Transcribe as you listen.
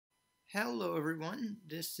Hello everyone,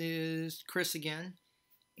 this is Chris again,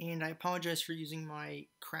 and I apologize for using my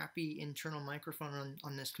crappy internal microphone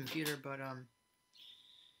on this computer, but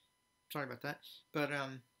sorry about that. But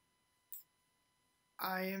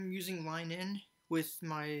I am using line in with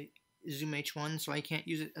my Zoom H1, so I can't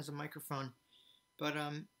use it as a microphone. But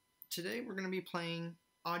today we're going to be playing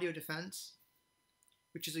AudioDefence,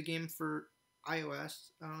 which is a game for iOS.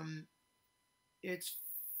 It's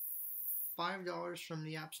 $5 from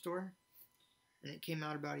the App Store, and it came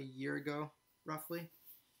out about a year ago, roughly.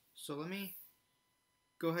 So let me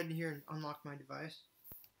go ahead and here and unlock my device.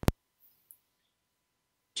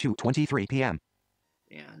 2:23 p.m.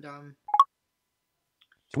 And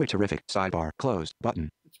Twitterific sidebar closed button.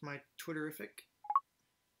 it's my Twitterific.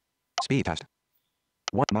 Speed test.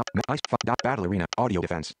 Battle Arena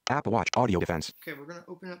AudioDefence. Apple Watch AudioDefence. Okay, we're gonna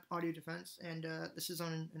open up AudioDefence, and this is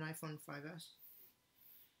on an iPhone 5S.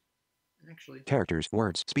 Actually, Characters,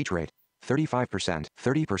 words, speech rate 35%,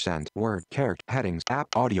 30%, word, character, headings,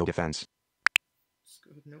 app, AudioDefence. let's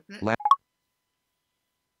go ahead and open it.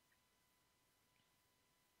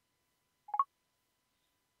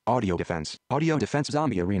 AudioDefence. AudioDefence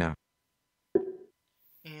Zombie Arena.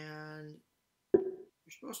 And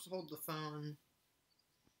you're supposed to hold the phone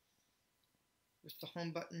with the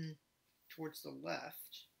home button towards the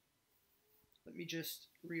left. Let me just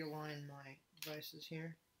realign my devices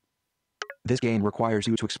here. This game requires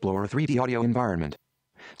you to explore a 3D audio environment.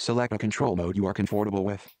 Select a control mode you are comfortable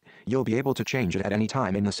with. You'll be able to change it at any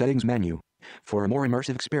time in the settings menu. For a more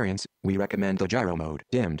immersive experience, we recommend the gyro mode,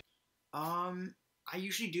 dimmed. I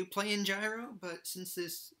usually do play in gyro, but since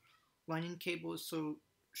this line-in cable is so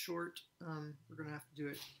short, we're gonna have to do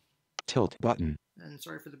it. Tilt button. And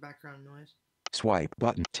sorry for the background noise. Swipe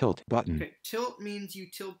button. Tilt button. Okay, tilt means you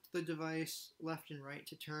tilt the device left and right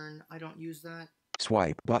to turn. I don't use that.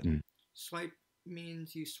 Swipe button. Swipe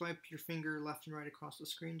means you swipe your finger left and right across the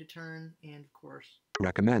screen to turn, and of course,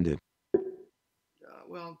 recommended.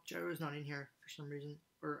 Well, gyro is not in here for some reason,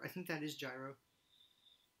 or I think that is gyro.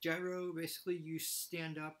 Gyro, basically you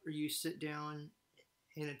stand up or you sit down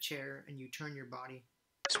in a chair and you turn your body.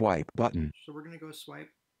 Swipe button. So we're gonna go swipe.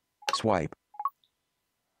 Swipe.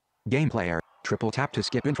 Game player. Triple tap to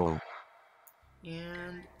skip intro.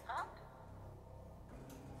 And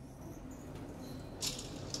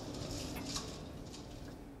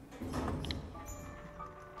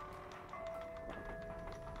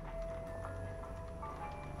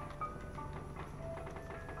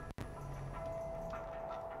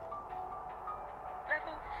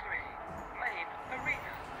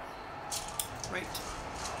right.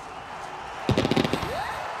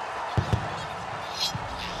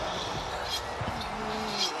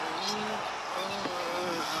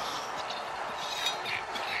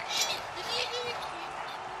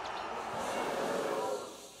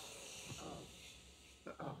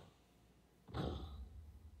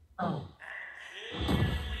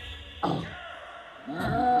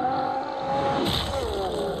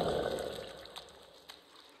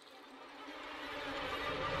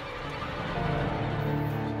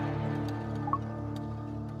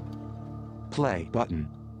 Play button.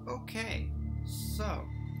 Okay, so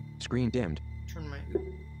Screen dimmed. turn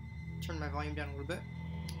my volume down a little bit.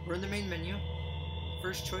 We're in the main menu.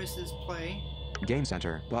 First choice is play. Game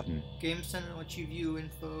Center button. Game Center lets you view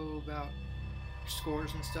info about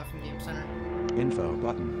scores and stuff in Game Center. Info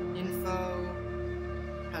button.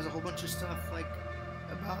 Info has a whole bunch of stuff like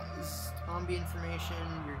about zombie information,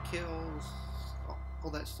 your kills,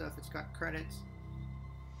 all that stuff. It's got credits.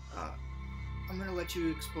 I'm gonna let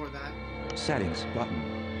you explore that. Settings button.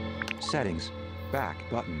 Settings. Back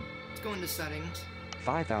button. Let's go into settings.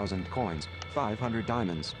 5,000 coins. 500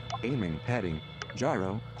 diamonds. Aiming heading.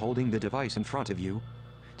 Gyro, holding the device in front of you.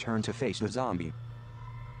 Turn to face the zombie.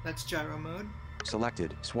 That's gyro mode.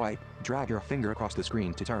 Selected. Swipe. Drag your finger across the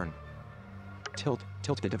screen to turn. Tilt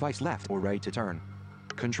the device left or right to turn.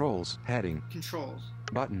 Controls. Heading. Controls.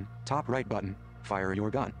 Button. Top right button. Fire your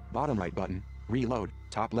gun. Bottom right button. Reload.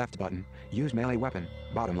 Top left button. Use melee weapon.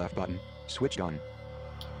 Bottom left button. Switch gun.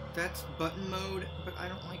 That's button mode, but I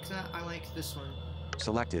don't like that. I like this one.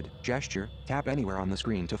 Selected. Gesture. Tap anywhere on the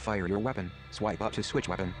screen to fire your weapon. Swipe up to switch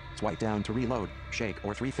weapon. Swipe down to reload. Shake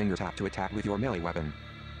or 3-finger tap to attack with your melee weapon.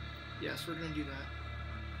 Yes, we're gonna do that.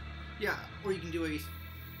 Yeah, or you can do a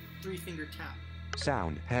 3-finger tap.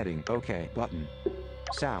 Sound. Heading. OK. Button.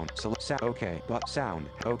 Sound. Select. OK. But sound.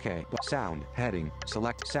 OK. But sound. Heading.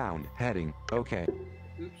 Select sound. Heading. OK.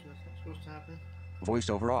 Oops, that's not supposed to happen.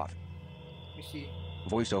 Voiceover off. Let me see.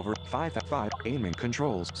 Voiceover 5 aiming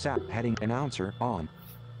controls. Sound. Heading. Announcer on.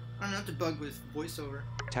 I don't have to bug with voiceover.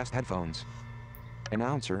 Test headphones.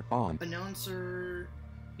 Announcer on. Announcer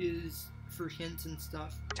is for hints and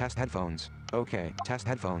stuff. Test headphones. Okay. Test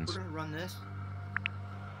headphones. We're gonna run this.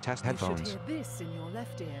 Test You headphones. should hear this in your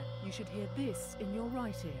left ear. You should hear this in your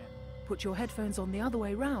right ear. Put your headphones on the other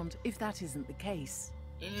way round if that isn't the case.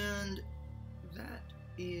 And that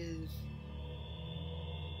is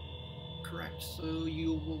correct. So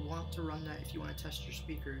you will want to run that if you want to test your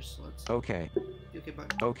speakers. So let's Okay. the OK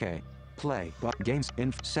button. Okay. Play. But games.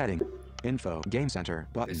 Setting. Info. Game center.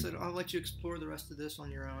 Like I Button. said, I'll let you explore the rest of this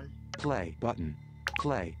on your own. Play. Button.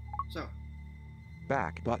 Play. So,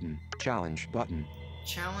 Back. Button. Challenge. Button.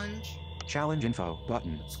 challenge. Challenge info.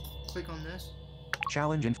 Button. Let's click on this.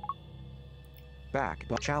 Challenge info. Back.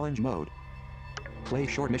 But challenge mode. Play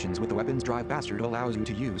short missions with the weapons drive bastard allows you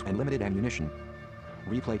to use unlimited ammunition.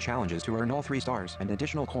 Replay challenges to earn all 3 stars and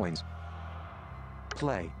additional coins.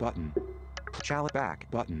 Play. Button. Challenge. Back.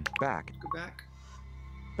 Button. Back. Go back.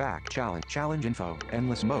 Back. Challenge. Challenge info.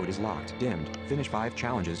 Endless mode is locked. Dimmed. Finish 5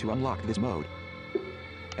 challenges to unlock this mode.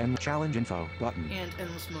 End challenge info. Button. And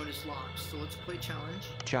endless mode is locked. So let's play challenge.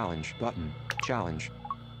 Challenge. Button. Challenge.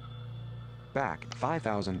 Back.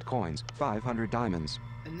 5,000 coins. 500 diamonds.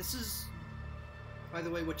 And this is, by the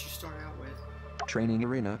way, what you start out with. Training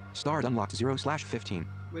arena. Stars unlocked 0/15.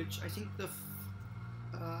 Which I think the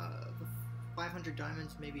 500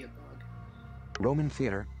 diamonds may be a bug. Roman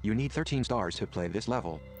theater. You need 13 stars to play this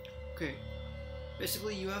level. Okay.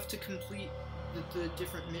 Basically, you have to complete the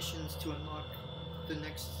different missions to unlock the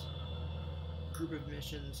next group of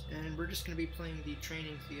missions, and we're just going to be playing the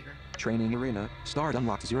training theater, Training arena. Stars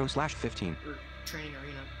unlocked 0/15. or training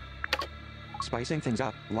arena. Spicing things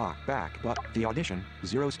up. Lock. Back. But the audition.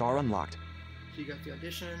 0 star unlocked. So you got the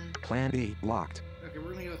audition. Plan B. Locked. Okay, we're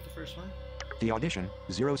going to go with the first one. The audition.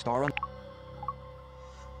 0 star un.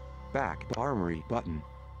 Back. Armory. Button.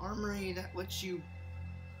 Armory, that lets you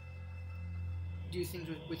do things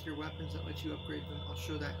with your weapons, that lets you upgrade them. I'll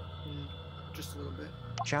show that in just a little bit.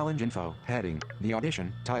 Challenge info. Heading. The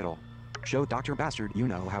audition. Title. Show Dr. Bastard you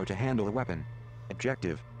know how to handle a weapon.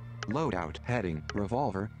 Objective. Loadout. Heading.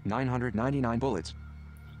 Revolver. 999 bullets.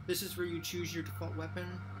 This is where you choose your default weapon.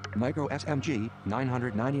 Micro SMG.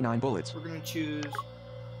 999 bullets. We're going to choose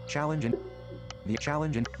Challenge in. The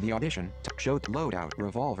challenge in. The audition. Show loadout.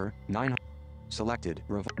 Revolver. 9. Selected.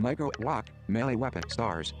 Micro walk. Melee weapon.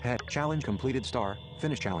 Stars. Head. Challenge completed star.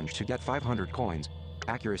 Finish challenge to get 500 coins.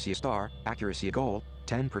 Accuracy a star. Accuracy a goal.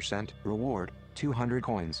 10%. Reward. 200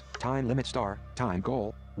 coins. Time limit star. Time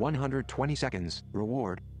goal. 120 seconds.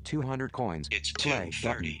 Reward. 200 coins. It's Play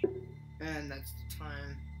 2:30. button. and that's the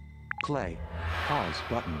time. Play. Pause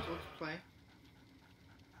button. So let's play.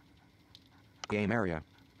 Game area.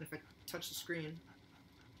 If I touch the screen,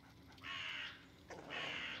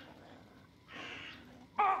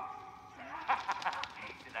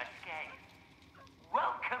 Did I scare you?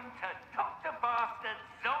 Welcome to Dr. Bastard's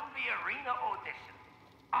Zombie Arena Audition.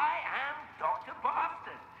 I am Dr.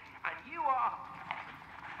 Bastard, and you are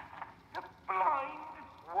the Blind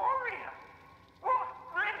Warrior. What?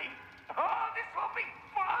 Really? Oh, this will be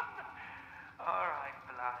fun. All right,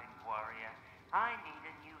 Blind Warrior. I need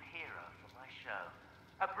a new hero for my show.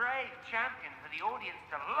 A brave champion for the audience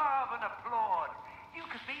to love and applaud. You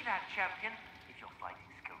could be that champion if your fighting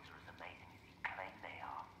skills are as amazing as you claim they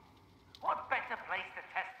are. What better place to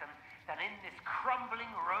test them than in this crumbling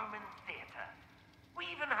Roman theater? We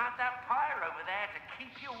even had that pyre over there to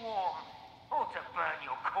keep you warm, or to burn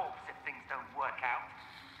your corpse if things don't work out.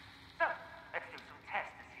 So, let's do some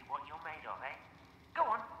tests to see what you're made of, eh? Go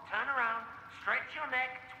on, turn around, stretch your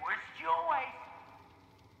neck, twist your waist.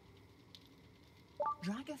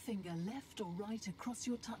 Drag a finger left or right across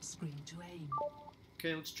your touchscreen to aim.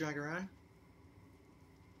 okay, let's drag around.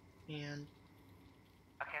 And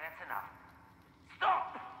Okay, that's enough.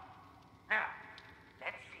 Stop! Now,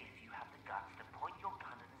 let's see if you have the guts to point your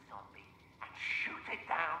gun at the zombie and shoot it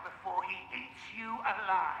down before he eats you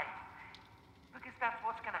alive. Because that's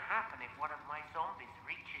what's going to happen if one of my zombies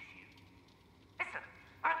reaches you. Listen,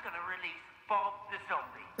 I'm going to release Bob the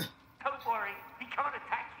zombie. Don't worry, he can't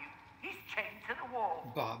attack you. He's chained to the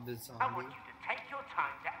wall. Bob the I want zombie. you to take your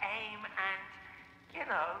time to aim and,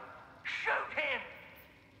 shoot him!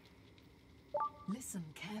 Listen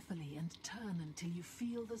carefully and turn until you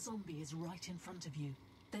feel the zombie is right in front of you.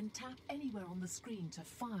 Then tap anywhere on the screen to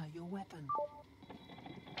fire your weapon.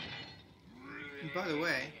 And by the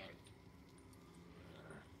way,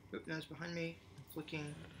 oop, now it's behind me. I'm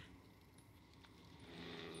flicking.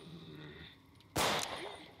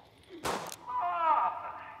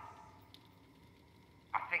 Marvelous!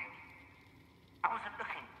 I think. I wasn't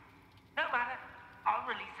looking. No matter. I'll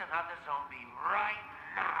release another zombie right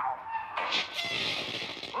now.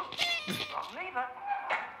 Oops, wrong lever.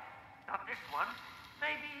 Not this one.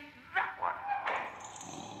 Maybe that one.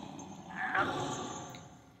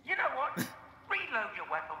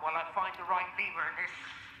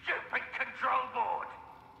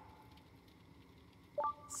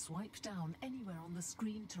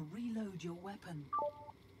 screen to reload your weapon.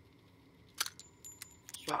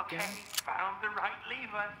 Swipe Okay, down. found the right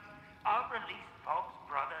lever. I'll release Bob's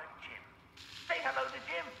brother, Jim. Say hello to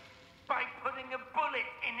Jim by putting a bullet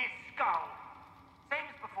in his skull. Same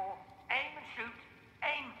as before. Aim and shoot.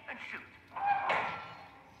 Aim and shoot.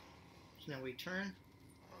 So now we turn.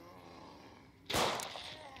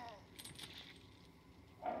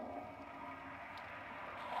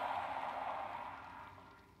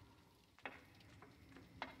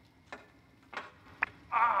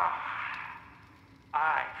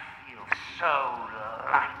 I feel so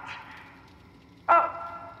light. Oh,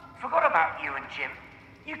 forgot about you and Jim.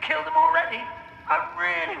 You killed them already? I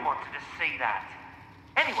really wanted to see that.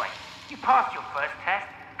 Anyway, you passed your first test.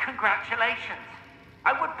 Congratulations.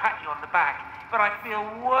 I would pat you on the back, but I feel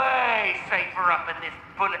way safer up in this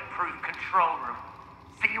bulletproof control room.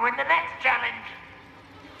 See you in the next challenge.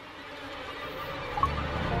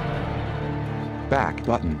 Back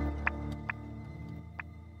button.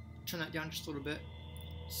 Turn that down just a little bit.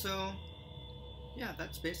 So, yeah,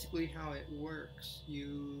 that's basically how it works.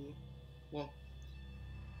 Well,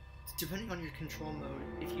 depending on your control mode,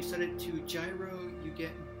 if you set it to gyro, you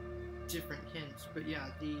get different hints. But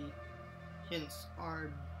yeah, the hints are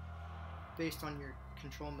based on your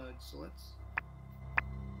control mode. So let's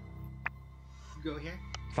go here.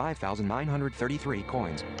 5,933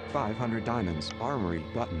 coins, 500 diamonds, armory,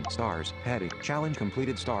 button, stars, heading, challenge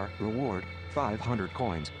completed star, reward, 500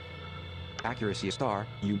 coins. Accuracy star,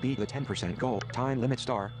 you beat the 10% goal, time limit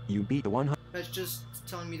star, you beat the 100. That's just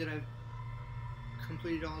telling me that I've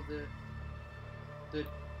completed all the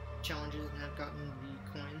challenges and have gotten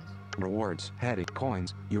the coins. Rewards, heading,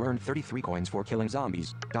 coins, you earned 33 coins for killing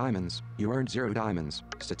zombies. Diamonds, you earned 0 diamonds.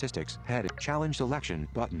 Statistics, heading, challenge selection,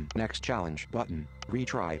 button, next challenge, button,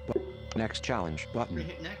 retry, next challenge, button,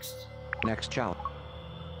 Hit next. next challenge.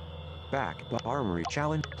 Back, but armory,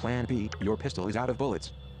 challenge, plan B, your pistol is out of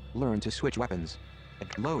bullets. Learn to switch weapons.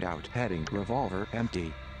 Loadout, heading, revolver,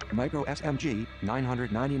 empty. Micro SMG,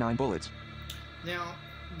 999 bullets. Now,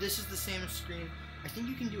 this is the same screen. I think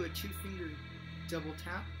you can do a 2-finger double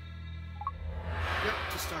tap. Yep,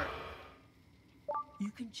 to start.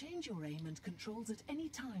 You can change your aim and controls at any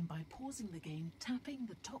time by pausing the game, tapping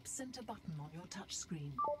the top center button on your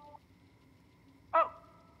touchscreen. Oh,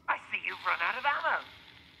 I see you've run out of ammo.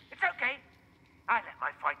 It's okay. I let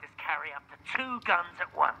my fighters carry up to 2 guns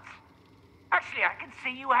at once. Actually, I can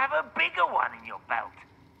see you have a bigger one in your belt.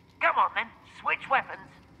 Come on then, switch weapons.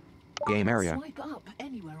 Game area. Swipe up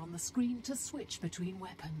anywhere on the screen to switch between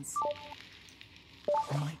weapons.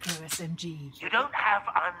 Micro SMG. You don't have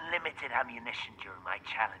unlimited ammunition during my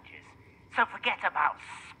challenges, so forget about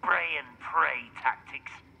spray and pray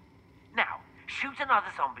tactics. Now, shoot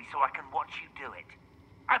another zombie so I can watch you do it.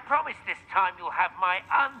 I promise this time you'll have my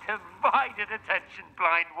undivided attention,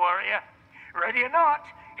 blind warrior. Ready or not,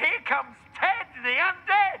 here comes Ted the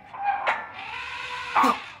Undead!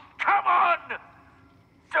 Oh, come on!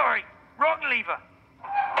 Sorry, wrong lever.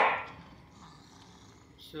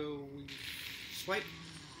 So we swipe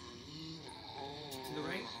to the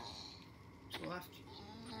right, to the left.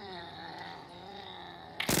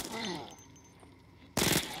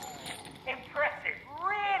 Impressive,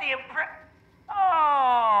 really impressive. Oh,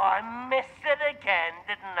 I missed it again,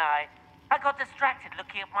 didn't I? I got distracted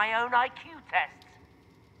looking at my own IQ tests.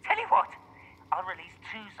 Tell you what, I'll release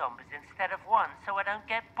 2 zombies instead of 1 so I don't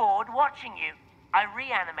get bored watching you. I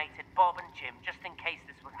reanimated Bob and Jim just in case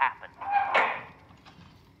this would happen.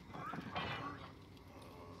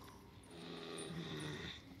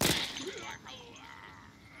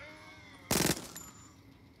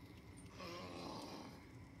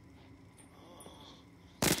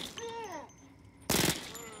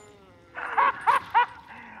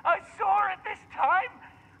 I saw it this time.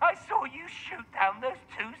 I saw you shoot down those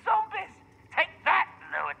 2 zombies. Take that,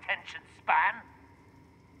 no attention span.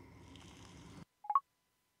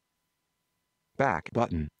 Back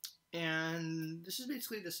button. And this is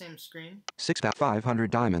basically the same screen. 6,500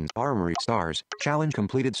 diamonds, armory, stars, challenge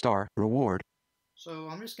completed star, reward, So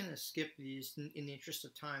I'm just going to skip these in the interest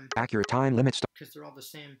of time accurate time limit star, because they're all the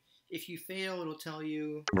same. If you fail, it'll tell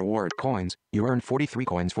you reward, coins, you earned 43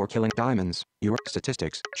 coins for killing diamonds, your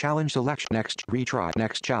statistics, challenge selection, next, retry,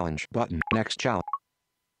 next challenge, button, next challenge.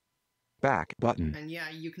 Back button. and yeah,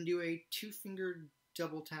 you can do a 2-finger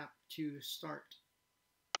double tap to start.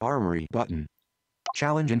 Armory button.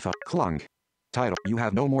 Challenge info. Clunk. Title. You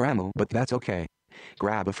have no more ammo, but that's okay.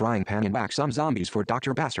 Grab a frying pan and whack some zombies for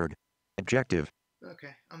Dr. Bastard. Objective.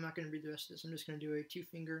 Okay, I'm not going to read the rest of this. I'm just going to do a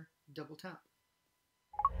 2-finger double tap.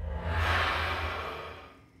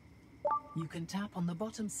 You can tap on the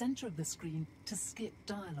bottom center of the screen to skip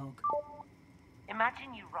dialogue.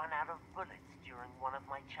 Imagine you run out of bullets during one of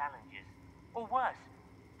my challenges. Or worse,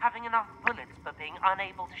 having enough bullets but being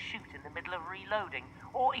unable to shoot in the middle of reloading.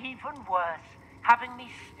 Or even worse, having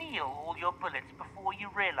me steal all your bullets before you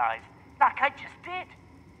realize, like I just did.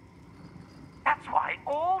 That's why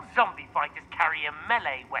all zombie fighters carry a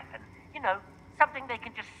melee weapon. You know, something they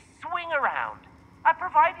can just swing around. I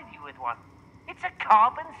provided you with one. It's a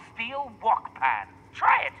carbon steel wok pan.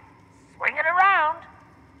 Try it. Swing it around.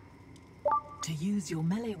 To use your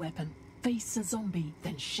melee weapon, face a zombie,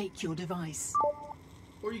 then shake your device.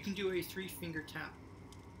 Or you can do a 3-finger tap.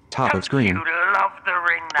 Top of screen. Don't you love the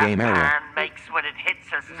ring that Game area. pan makes when it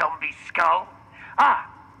hits a zombie skull? Ah,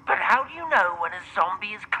 but how do you know when a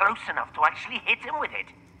zombie is close enough to actually hit him with it?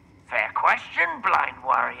 Fair question, blind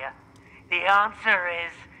warrior. The answer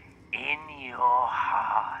is in your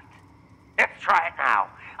heart. Let's try it now.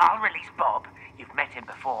 I'll release Bob. You've met him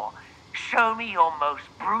before. Show me your most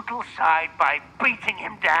brutal side by beating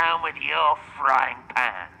him down with your frying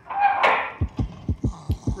pan.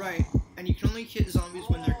 Right, and you can only hit zombies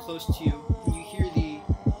when they're close to you, and you hear the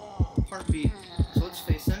heartbeat. So let's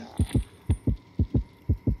face him.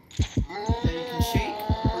 Then you can shake,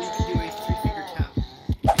 or you can do a 3-finger tap.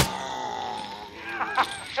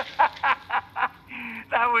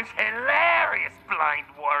 That was hilarious, blind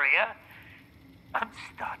warrior. I'm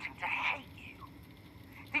starting to hate you.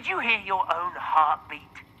 Did you hear your own heartbeat?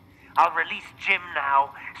 I'll release Jim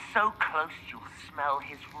now, so close you'll smell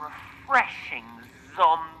his refreshing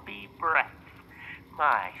zombie breath.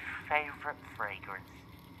 My favorite fragrance.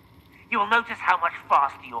 You'll notice how much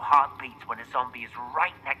faster your heart beats when a zombie is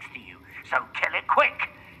right next to you, so kill it quick.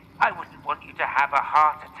 I wouldn't want you to have a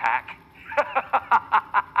heart attack.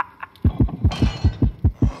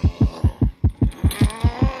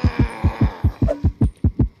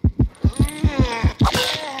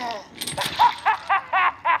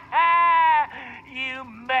 You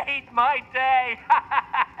made my day.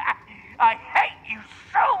 I hate you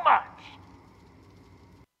so much.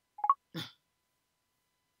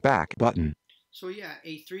 Back button. So yeah,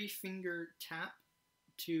 a 3-finger tap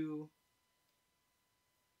to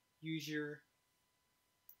use your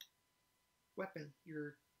weapon,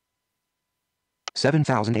 your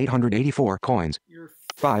 7,884 coins.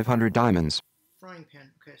 500 diamonds. frying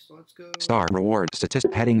pan. Okay, so let's go. Star reward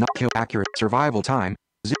statistic heading not kill accurate survival time.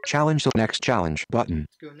 Zip challenge so next challenge button.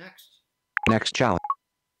 Let's go next. Next challenge.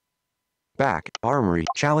 Back armory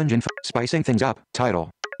challenge info spicing things up. Title.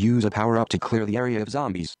 Use a power up to clear the area of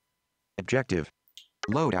zombies. Objective.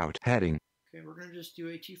 Loadout heading. Okay, we're gonna just do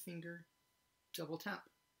a 2-finger double tap.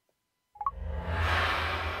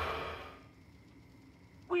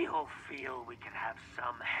 We all feel we can have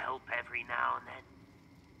some help every now and then.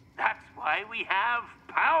 That's why we have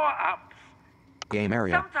power-ups. Game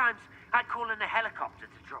area. Sometimes I call in a helicopter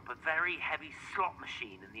to drop a very heavy slot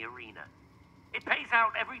machine in the arena. It pays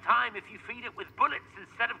out every time if you feed it with bullets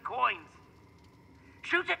instead of coins.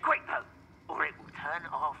 Shoot it quick, though, or it will turn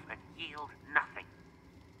off and yield nothing.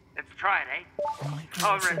 Let's try it, eh?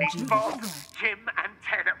 I'll release Bob, Jim, and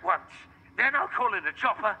Ted at once. Then I'll call in a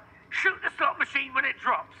chopper, shoot the slot machine when it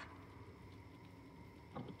drops.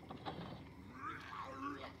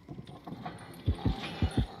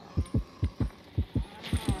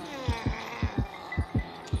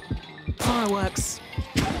 Fireworks.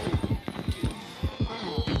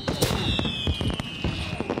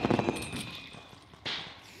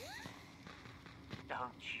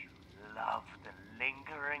 Don't you love the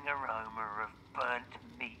lingering aroma of burnt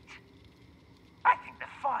meat? I think the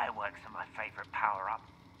fireworks are my favorite power-up,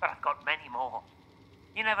 but I've got many more.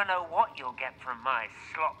 You never know what you'll get from my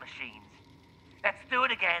slot machines. Let's do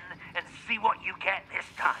it again and see what you get this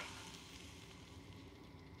time.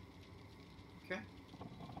 Okay.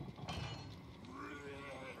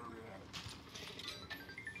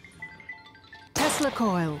 Tesla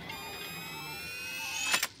coil.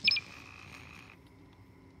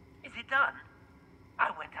 Is it done? I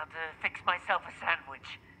went out to fix myself a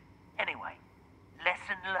sandwich. Anyway,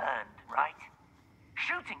 lesson learned, right?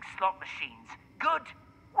 Shooting slot machines, good.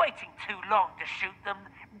 Waiting too long to shoot them,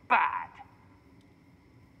 bad.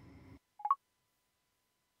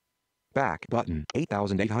 Back button.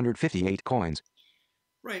 8,858 coins.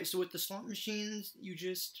 Right, so with the slot machines, you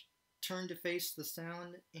just turn to face the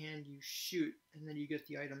sound and you shoot, and then you get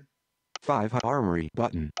the item. 5 armory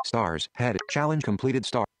button. Stars head challenge completed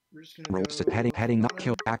star. We're just gonna Rolls go heading not bottom.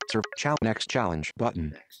 kill actor next challenge button.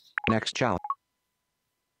 Next. Next challenge.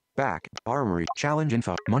 Back armory challenge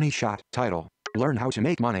info money shot title. Learn how to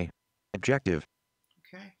make money. Objective.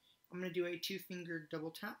 Okay, I'm gonna do a 2-finger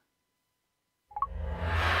double tap.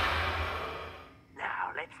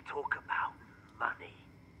 Now let's talk about money.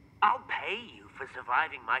 I'll pay you for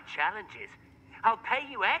surviving my challenges. I'll pay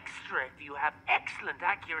you extra if you have excellent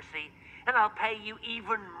accuracy, and I'll pay you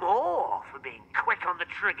even more for being quick on the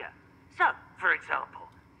trigger. So, for example,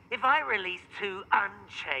 if I release 2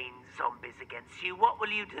 unchained zombies against you, what will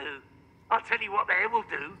you do? I'll tell you what they will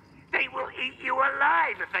do. They will eat you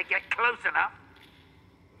alive if they get close enough.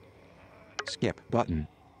 Skip button.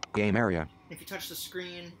 Game area. If you touch the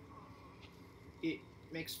screen, it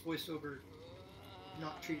makes voiceover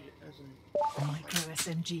not treat it as an Micro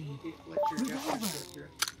SMG. it lets your gestures go through.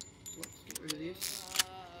 So let's get rid of these.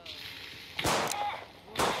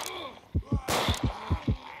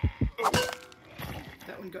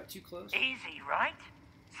 That one got too close. Easy, right?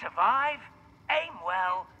 Survive, aim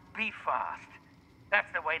well, be fast.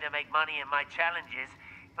 That's the way to make money in my challenges.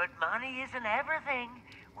 But money isn't everything.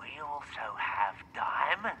 We also have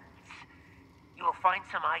diamonds. You will find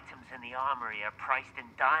some items in the armory are priced in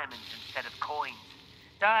diamonds instead of coins.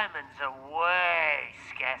 Diamonds are way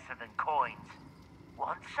scarcer than coins.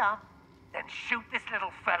 Want some? Then shoot this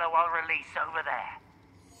little fellow I'll release over there.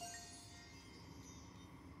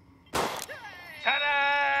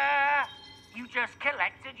 Ta-da! You just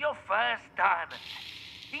collected your first diamond.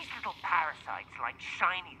 These little parasites like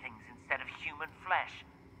shiny things instead of human flesh.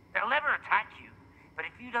 They'll never attack you, but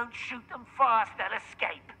if you don't shoot them fast, they'll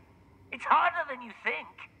escape. It's harder than you think.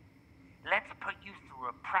 Let's put you through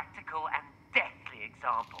a practical and deathly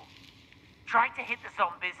example. Try to hit the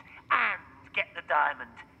zombies and get the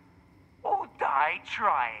diamond. Or die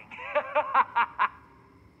trying.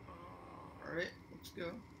 Alright, let's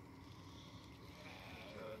go.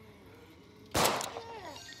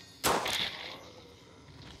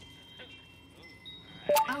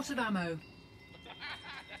 Out of ammo.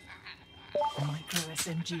 Micro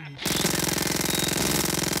SMG.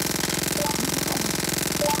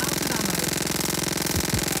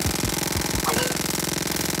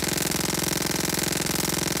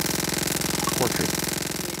 Portrait.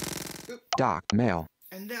 Dock. Mail.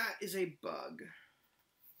 And that is a bug.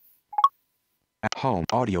 At home.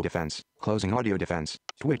 Audio defense. Closing audio defense.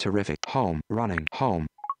 Twitterific. Home. Running. Home.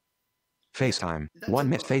 FaceTime. That's 1 a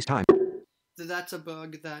minute bug. FaceTime. So that's a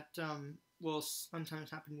bug that will sometimes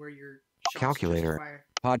happen where your shots just Calculator. fire.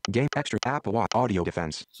 Pod. Game. Extra. Apple Watch. Audio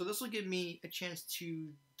defense. So this will give me a chance to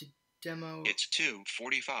demo It's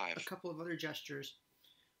 2:45. a couple of other gestures.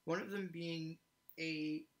 One of them being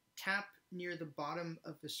a tap near the bottom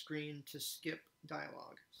of the screen to skip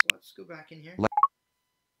dialogue. So let's go back in here.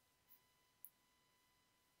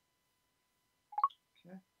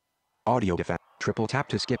 Okay. Audio defense. Triple tap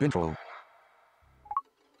to skip info.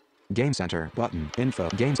 Game center button. Info.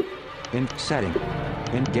 Games. In setting.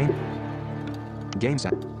 In game. Game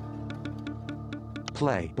set.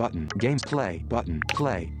 Play button. Games play button.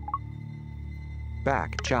 Play.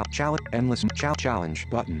 Back. Challenge. Endless. Challenge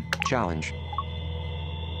button. Challenge.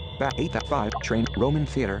 Back 8-5. Train. Roman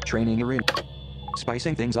theater. Training arena.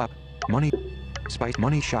 Spicing things up. Money. Spice.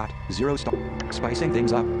 Money shot. 0 star. Spicing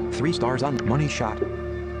things up. 3 stars on money shot.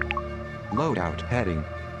 Loadout. Heading.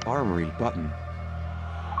 Armory button.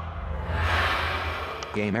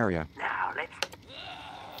 Game area. Now let's...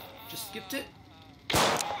 Just skipped it.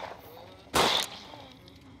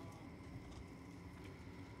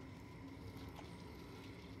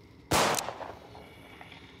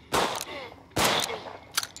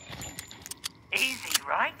 Easy,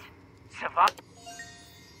 right? Survive.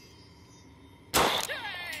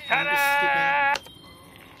 I'm just Ta-da! skipping.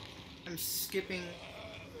 I'm skipping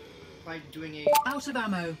by doing a Out of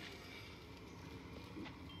ammo.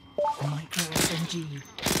 Micro SMG.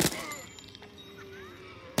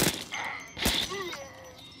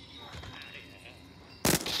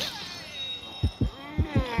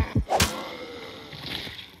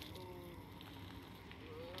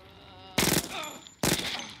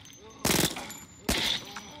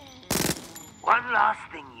 One last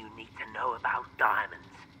thing you need to know about diamonds.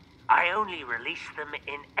 I only release them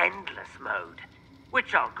in endless mode,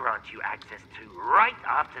 which I'll grant you access to right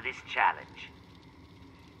after this challenge.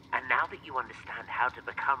 And now that you understand how to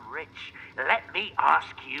become rich, let me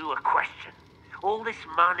ask you a question. All this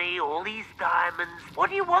money, all these diamonds, what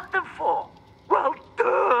do you want them for? Well,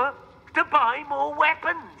 duh! To buy more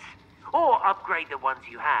weapons! Or upgrade the ones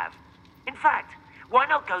you have. In fact, why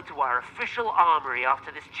not go to our official armory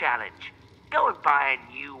after this challenge? Go and buy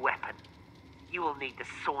a new weapon. You will need the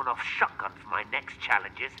sawn-off shotgun for my next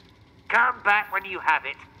challenges. Come back when you have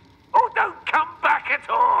it. Or don't come back at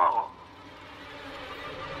all!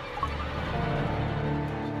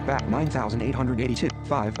 Back 9,882.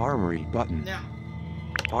 5 Armory button. now.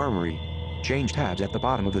 Armory. Change tabs at the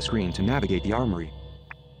bottom of the screen to navigate the armory.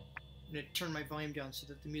 I'm gonna turn my volume down so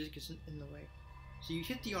that the music isn't in the way. So you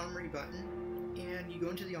hit the armory button, and you go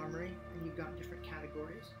into the armory, and you've got different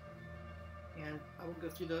categories. And I will go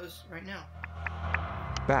through those right now.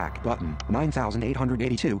 Back button,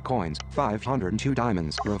 9,882 coins, 502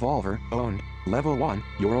 diamonds. Revolver, owned. Level 1,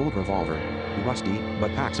 your old revolver. Rusty,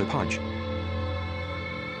 but packs a punch.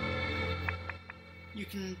 You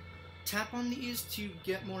can tap on these to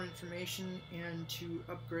get more information and to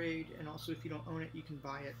upgrade, and also if you don't own it, you can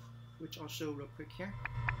buy it, which I'll show real quick here.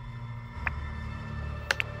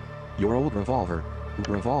 Your old revolver.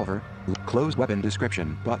 Revolver, closed weapon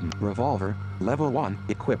description button. Revolver, level 1,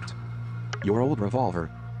 equipped. Your old revolver.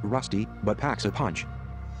 Rusty, but packs a punch.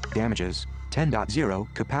 Damages, 10.0,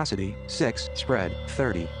 capacity, 6, spread,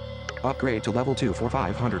 30. Upgrade to level 2 for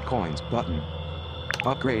 500 coins button.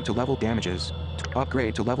 Upgrade to level damages.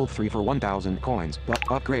 Upgrade to level 3 for 1,000 coins, but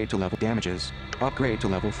upgrade to level damages. Upgrade to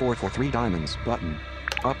level 4 for 3 diamonds button.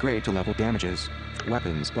 Upgrade to level damages.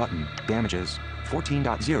 Weapons button. Damages,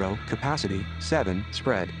 14.0, capacity, 7,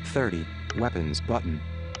 spread, 30. Weapons button.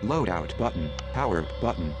 Loadout button. Power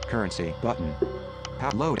button. Currency button.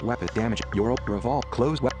 Load weapon damage. Your revolve.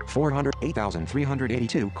 Close weapon.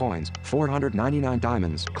 8,382 coins. 499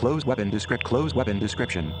 diamonds. Close weapon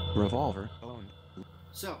description. Revolver. Owned.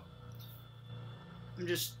 So, I'm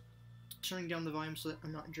just turning down the volume so that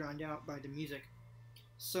I'm not drowned out by the music.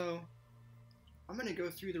 So, I'm going to go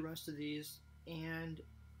through the rest of these, and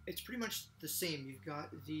it's pretty much the same. You've got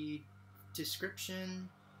the description,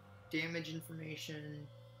 damage information,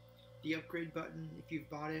 the upgrade button if you've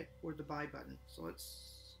bought it, or the buy button. So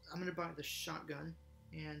I'm going to buy the shotgun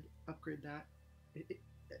and upgrade that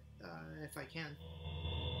if I can.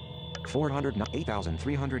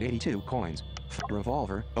 8,382 coins.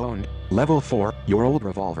 Revolver, owned. Level 4, your old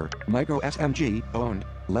revolver. Micro SMG, owned.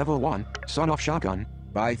 Level 1, sawn-off shotgun.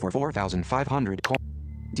 Buy for 4,500 coins.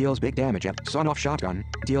 Deals big damage at sawn-off shotgun.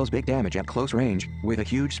 Deals big damage at close range, with a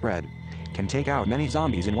huge spread. Can take out many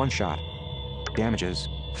zombies in one shot. Damages,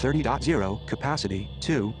 30.0, capacity,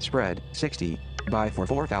 2, spread, 60. Buy for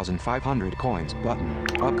 4,500 coins button.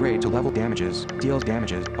 Upgrade to level damages. Deals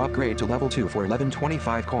damages. Upgrade to level 2 for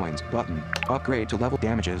 1125 coins button. Upgrade to level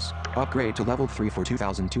damages. Upgrade to level 3 for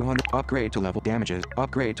 2,200. Upgrade to level damages.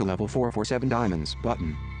 Upgrade to level 4 for 7 diamonds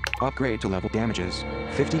button. Upgrade to level damages.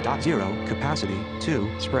 50.0, capacity,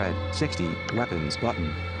 2, spread, 60. Weapons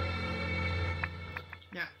button.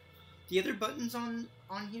 Now, the other buttons on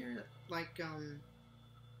here, like,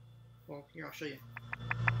 well, here, I'll show you.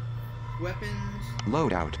 Weapons.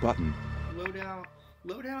 Loadout button.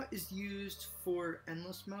 Loadout is used for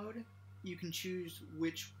endless mode. You can choose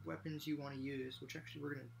which weapons you want to use, which actually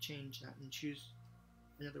we're going to change that and choose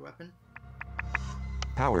another weapon.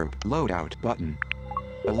 Power loadout button.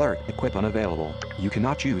 Alert, equip unavailable. You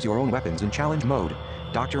cannot choose your own weapons in challenge mode.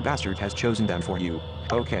 Dr. Bastard has chosen them for you.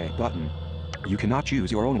 OK button. You cannot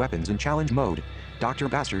choose your own weapons in challenge mode. Dr.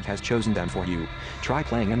 Bastard has chosen them for you. Try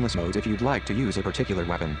playing endless modes if you'd like to use a particular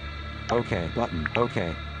weapon. OK button.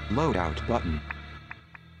 OK. Loadout button.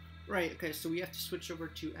 Right, okay, so we have to switch over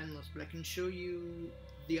to endless, but I can show you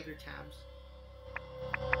the other tabs.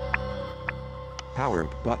 Power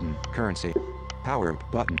button. Currency. Power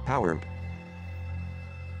button. Power.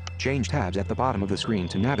 Change tabs at the bottom of the screen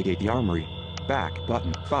to navigate the armory. Back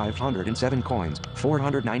button. 507 coins.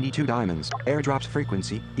 492 diamonds. Airdrops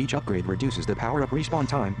frequency. Each upgrade reduces the power-up respawn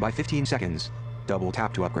time by 15 seconds. Double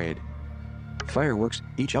tap to upgrade. Fireworks.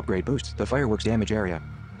 Each upgrade boosts the fireworks damage area.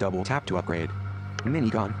 Double tap to upgrade.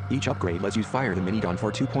 Minigun. Each upgrade lets you fire the minigun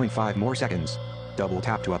for 2.5 more seconds. Double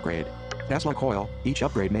tap to upgrade. Tesla coil. Each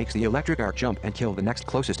upgrade makes the electric arc jump and kill the next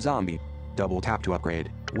closest zombie. Double tap to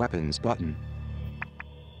upgrade. Weapons button.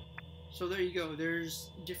 So there you go.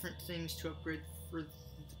 There's different things to upgrade for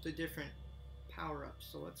the different power-ups.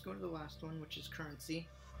 So let's go to the last one, which is currency.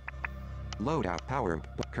 Loadout power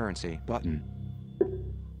currency button.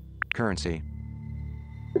 Currency.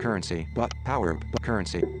 Currency but power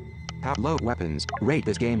currency. Load weapons. Rate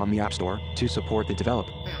this game on the App Store to support the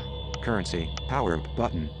developer. Currency. Power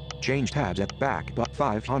button. Change tabs at back but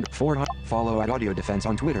 500 400. Follow at AudioDefence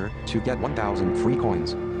on Twitter to get 1,000 free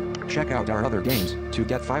coins. Check out our other games to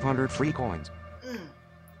get 500 free coins.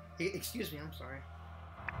 Excuse me, I'm sorry.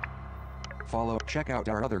 Check out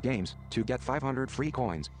our other games to get 500 free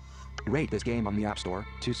coins. Rate this game on the App Store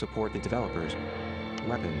to support the developers.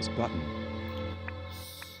 Weapons button.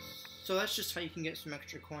 So that's just how you can get some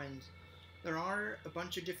extra coins. There are a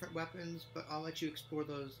bunch of different weapons, but I'll let you explore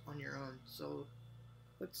those on your own. So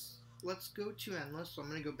let's go to endless. So I'm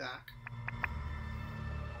gonna go back.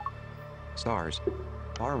 Stars.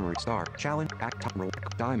 Armory star. Challenge. Act. Roll.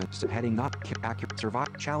 Diamonds. Heading not. Accurate.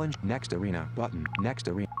 Survive. Challenge. Next arena. Button. Next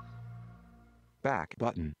arena. Back.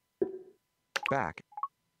 Button. Back.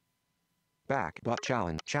 Back. But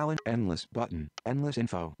challenge. Challenge. Endless button. Endless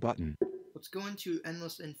info button. Let's go into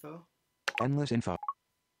endless info. Endless info.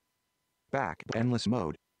 Back. Endless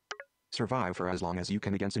mode. Survive for as long as you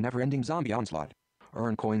can against a never-ending zombie onslaught.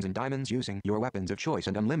 Earn coins and diamonds using your weapons of choice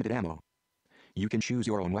and unlimited ammo. You can choose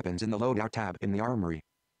your own weapons in the loadout tab in the armory.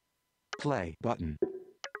 Play button.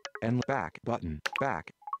 And back button.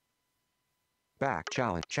 Back. Back.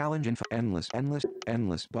 Challenge. Challenge info. Endless. Endless.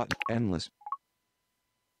 Endless button. Endless.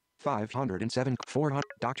 507. 400.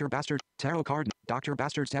 Dr. Bastard. Tarot card. Dr.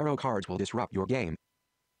 Bastard's tarot cards will disrupt your game.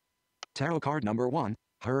 Tarot card number 1.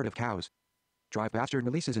 Herd of cows. Drive Bastard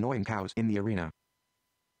releases annoying cows in the arena.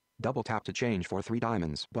 Double tap to change for 3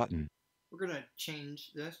 diamonds button. We're gonna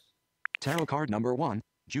change this. Tarot card number 1.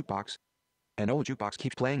 Jukebox. An old jukebox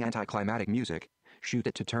keeps playing anticlimactic music. Shoot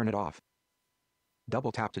it to turn it off.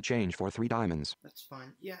 Double tap to change for 3 diamonds. That's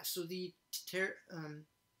fine. Yeah, so the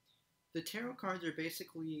tarot cards are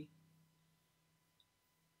basically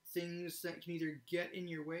things that can either get in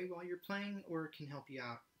your way while you're playing or can help you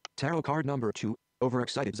out. Tarot card number 2.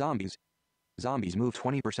 Overexcited zombies. Zombies move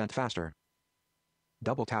 20% faster.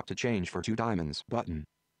 Double tap to change for 2 diamonds button.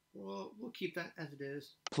 We'll keep that as it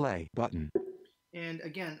is. Play button. And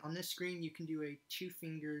again, on this screen, you can do a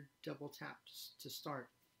 2-finger double tap to start.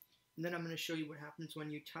 And then I'm going to show you what happens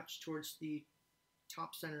when you touch towards the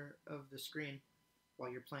top center of the screen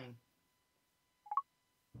while you're playing.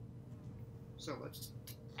 So let's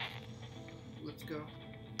go.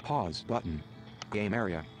 Pause button. Game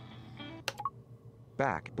area.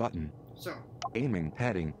 Back button. So Aiming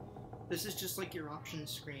heading. this is just like your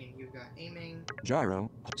options screen. You've got aiming,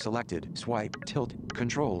 Gyro. Selected. Swipe. Tilt.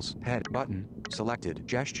 Controls. Head button. Selected.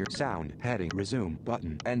 Gesture. Sound. Heading. Resume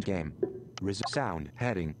button. End game. Sound.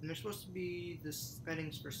 Heading. and there's supposed to be the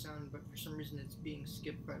settings for sound, but for some reason it's being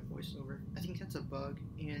skipped by voiceover. I think that's a bug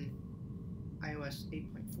in iOS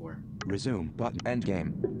 8.4. Resume button. End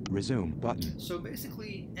game. Resume button. So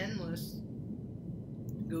basically, endless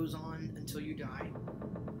goes on until you die,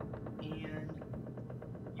 and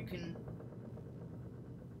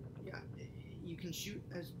you can shoot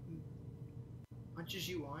as much as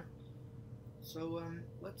you want. So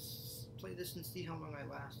let's play this and see how long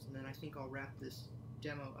I last, and then I think I'll wrap this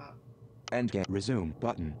demo up. End game. Resume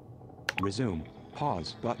button. Resume.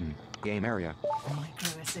 Pause button. Game area. Micro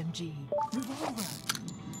SMG. Revolver.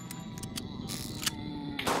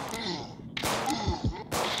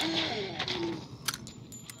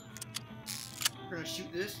 We're gonna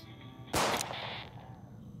shoot this.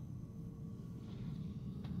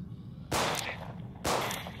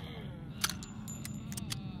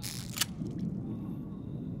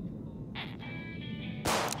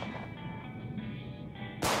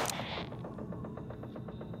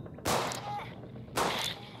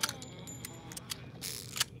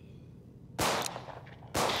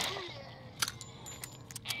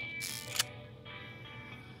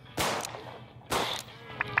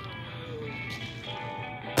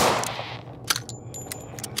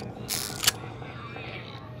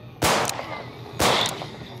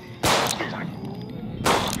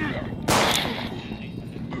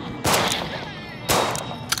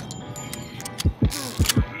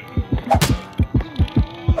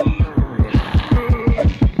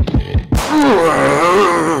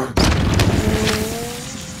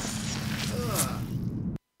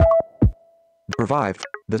 Revived.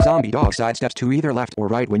 The zombie dog sidesteps to either left or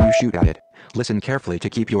right when you shoot at it. Listen carefully to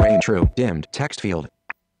keep your aim true. Dimmed text field.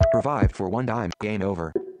 Revived for 1 dime. Game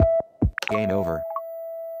over. Game over.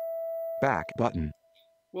 Back button.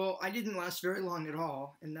 Well, I didn't last very long at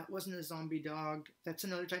all, and that wasn't a zombie dog. That's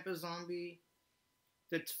another type of zombie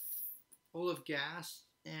that's full of gas,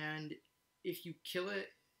 and if you kill it,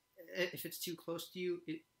 if it's too close to you,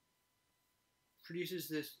 it produces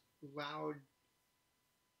this loud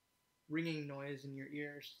ringing noise in your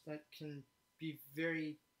ears that can be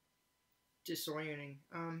very disorienting.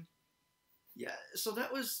 Yeah, so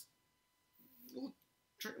that was.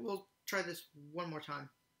 We'll try this one more time.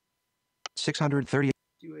 630.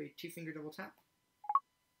 Do a 2-finger double tap.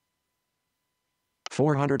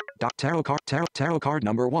 400. Tarot card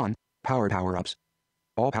number 1. Power-ups.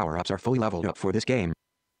 All power-ups are fully leveled up for this game.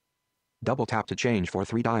 Double tap to change for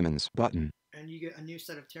 3 diamonds button. And you get a new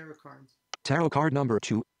set of tarot cards. Tarot card number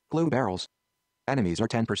 2. Glue barrels. Enemies are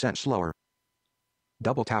 10% slower.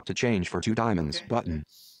 Double tap to change for 2 diamonds Okay, button.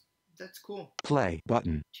 That's cool. Play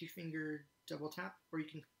button. 2-finger double tap, or you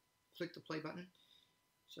can click the play button.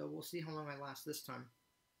 So we'll see how long I last this time.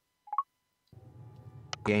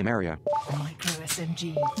 Game area. Micro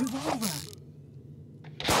SMG. Revolver.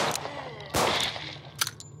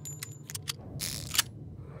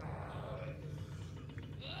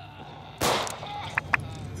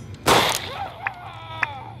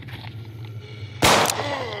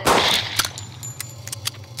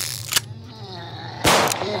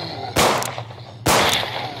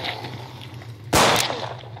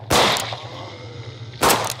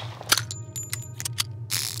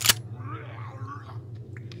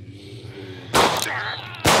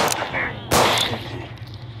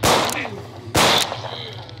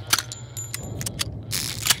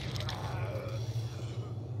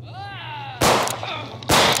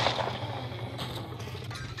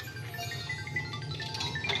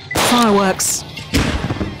 Fireworks.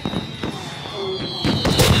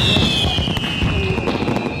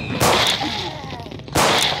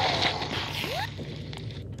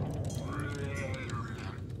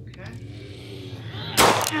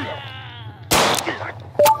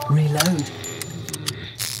 Reload.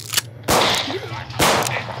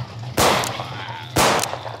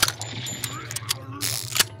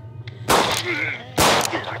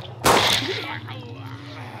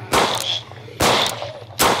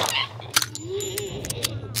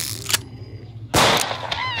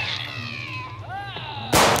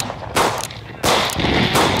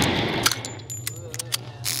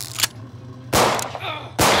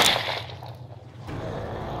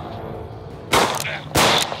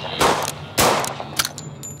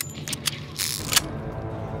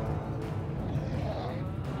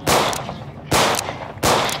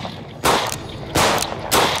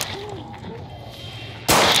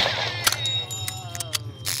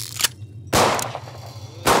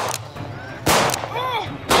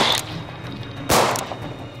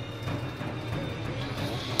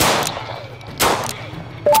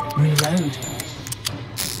 Reload.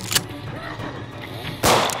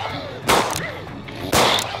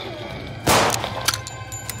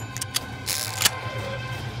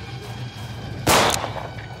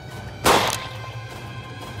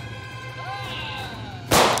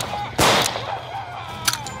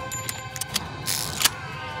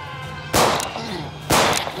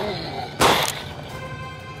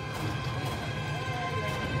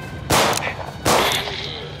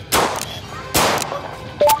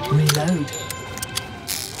 Reload.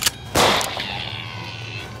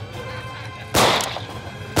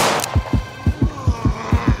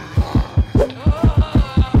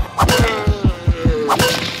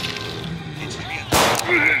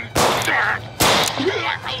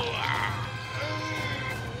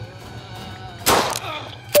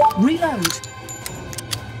 Reload.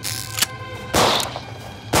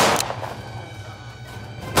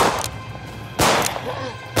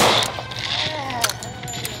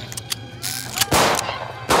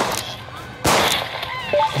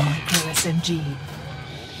 Micro SMG.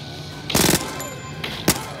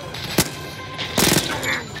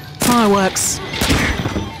 Fireworks.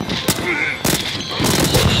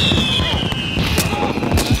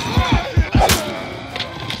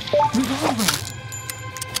 Revolver.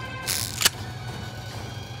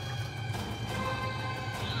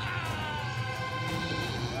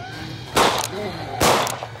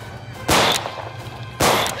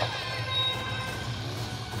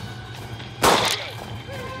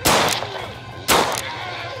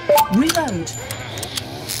 Reload.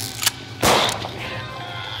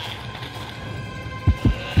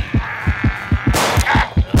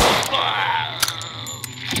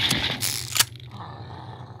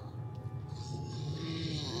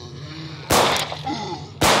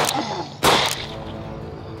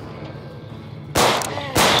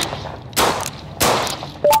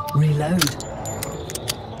 Reload.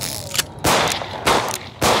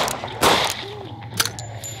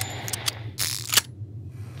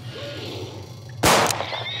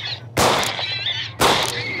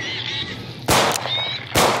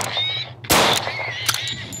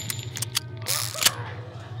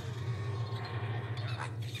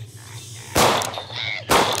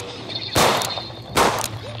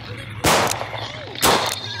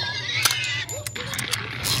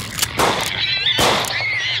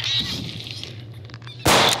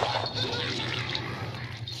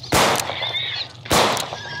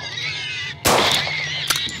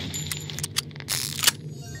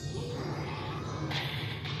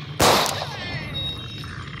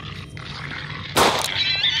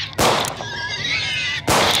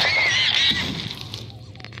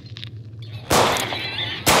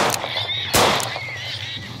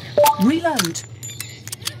 Reload.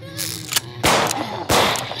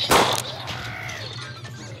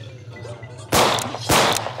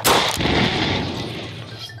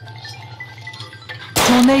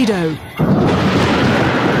 Tornado.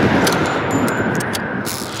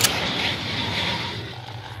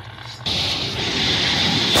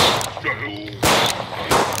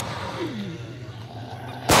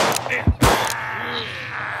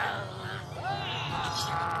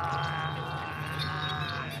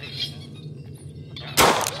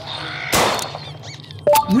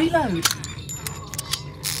 Reload.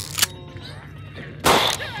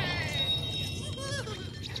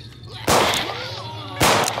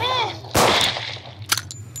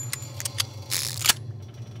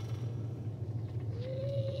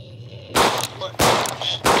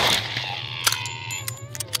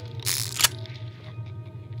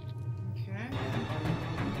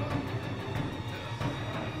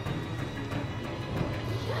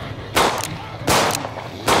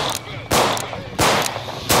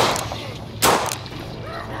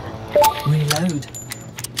 unload.